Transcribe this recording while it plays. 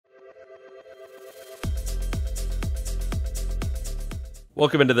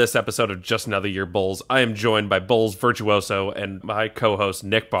Welcome into this episode of Just Another Year Bulls. I am joined by Bulls Virtuoso and my co-host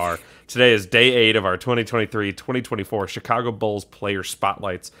Nick Barr. Today is day 8 of our 2023-2024 Chicago Bulls player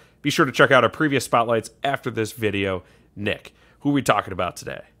spotlights. Be sure to check out our previous spotlights after this video. Nick, who are we talking about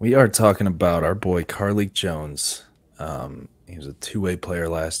today? We are talking about our boy Carlik Jones. He was a two-way player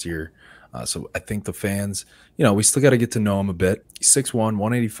last year. So I think the fans, we still got to get to know him a bit. He's 6'1",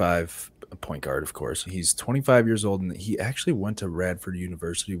 185, a point guard, of course. He's 25 years old, and he actually went to Radford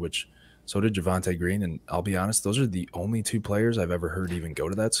University, which so did Javonte Green. And I'll be honest, those are the only two players I've ever heard even go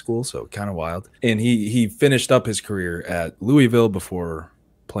to that school, so kind of wild. And he finished up his career at Louisville before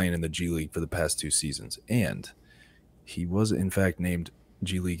playing in the G League for the past 2 seasons. And he was, in fact, named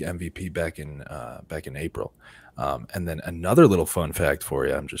G League MVP back in April. And then another little fun fact for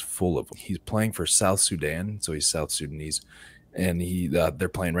you, I'm just full of them. He's playing for South Sudan, so he's South Sudanese, and they're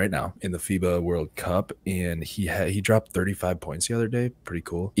playing right now in the FIBA World Cup, and he dropped 35 points the other day. Pretty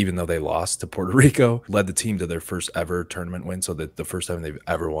cool. Even though they lost to Puerto Rico, led the team to their first ever tournament win, so that the first time they've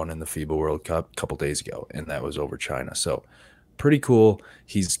ever won in the FIBA World Cup a couple days ago, and that was over China. So pretty cool.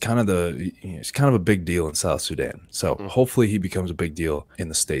 He's kind of a big deal in South Sudan. So hopefully he becomes a big deal in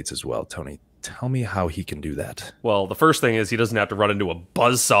the States as well. Tony, tell me how he can do that. Well, the first thing is he doesn't have to run into a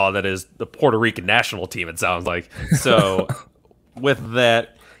buzzsaw that is the Puerto Rican national team, it sounds like. So with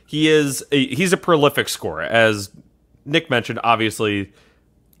that, he's a prolific scorer. As Nick mentioned, obviously,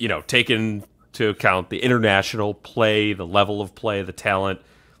 taking into account the international play, the level of play, the talent,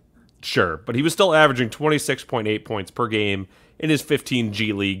 sure. But he was still averaging 26.8 points per game in his 15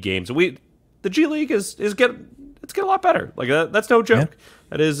 G League games. The G League is getting a lot better. Like that's no joke. Yeah.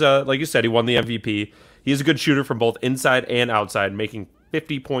 That is, like you said, he won the MVP. He's a good shooter from both inside and outside, making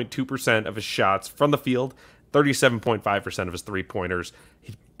 50.2% of his shots from the field, 37.5% of his three-pointers.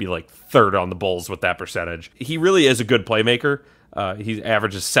 He'd be like third on the Bulls with that percentage. He really is a good playmaker. He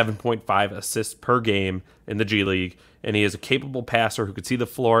averages 7.5 assists per game in the G League, and he is a capable passer who could see the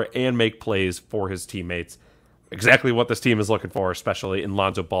floor and make plays for his teammates. Exactly what this team is looking for, especially in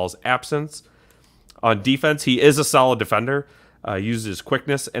Lonzo Ball's absence. On defense, he is a solid defender. Uses his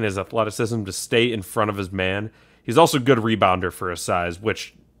quickness and his athleticism to stay in front of his man. He's also a good rebounder for his size,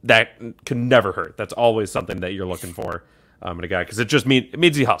 which that can never hurt. That's always something that you're looking for in a guy, because it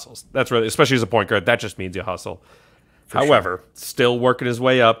means he hustles. That's really, especially as a point guard, that just means you hustle. However, still working his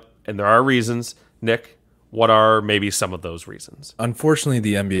way up, and there are reasons. Nick, what are maybe some of those reasons? Unfortunately,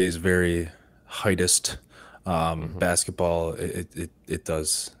 the NBA is very heightist. Basketball, it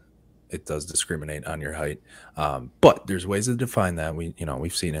does discriminate on your height, but there's ways to define that.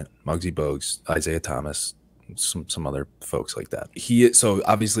 We've seen it. Muggsy Bogues, Isaiah Thomas, some other folks like that. So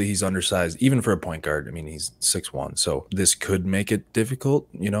obviously he's undersized even for a point guard. I mean, he's 6'1", so this could make it difficult,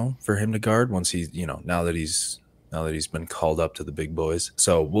 for him to guard once he's, now that he's been called up to the big boys.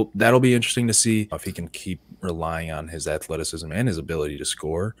 So that'll be interesting to see if he can keep relying on his athleticism and his ability to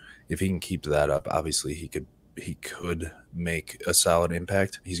score. If he can keep that up, obviously he could make a solid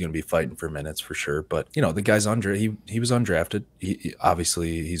impact. He's going to be fighting for minutes for sure. But the guy's he was undrafted.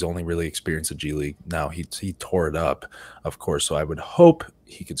 Obviously he's only really experienced the G League. Now he tore it up, of course. So I would hope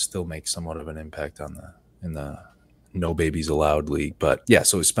he could still make somewhat of an impact in the no babies allowed league. But yeah,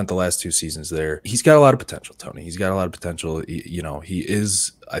 so he spent the last 2 seasons there. He's got a lot of potential, Tony. He's got a lot of potential. He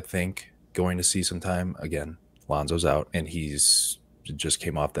is, I think, going to see some time. Again, Lonzo's out, and he's just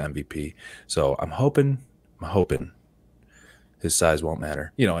came off the MVP. So I'm hoping his size won't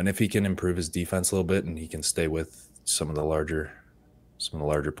matter. And if he can improve his defense a little bit and he can stay with some of the larger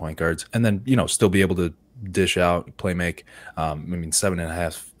point guards, and then, still be able to dish out, play make.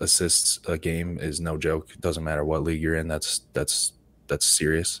 7.5 assists a game is no joke. It doesn't matter what league you're in. That's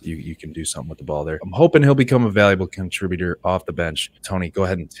serious. You can do something with the ball there. I'm hoping he'll become a valuable contributor off the bench. Tony, go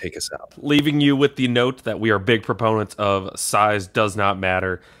ahead and take us out. Leaving you with the note that we are big proponents of size does not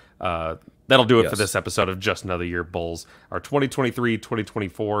matter. That'll do it for this episode of Just Another Year Bulls. Our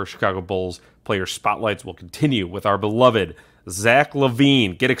 2023-2024 Chicago Bulls player spotlights will continue with our beloved Zach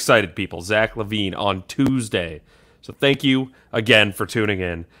LaVine. Get excited, people. Zach LaVine on Tuesday. So thank you again for tuning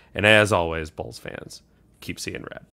in. And as always, Bulls fans, keep seeing red.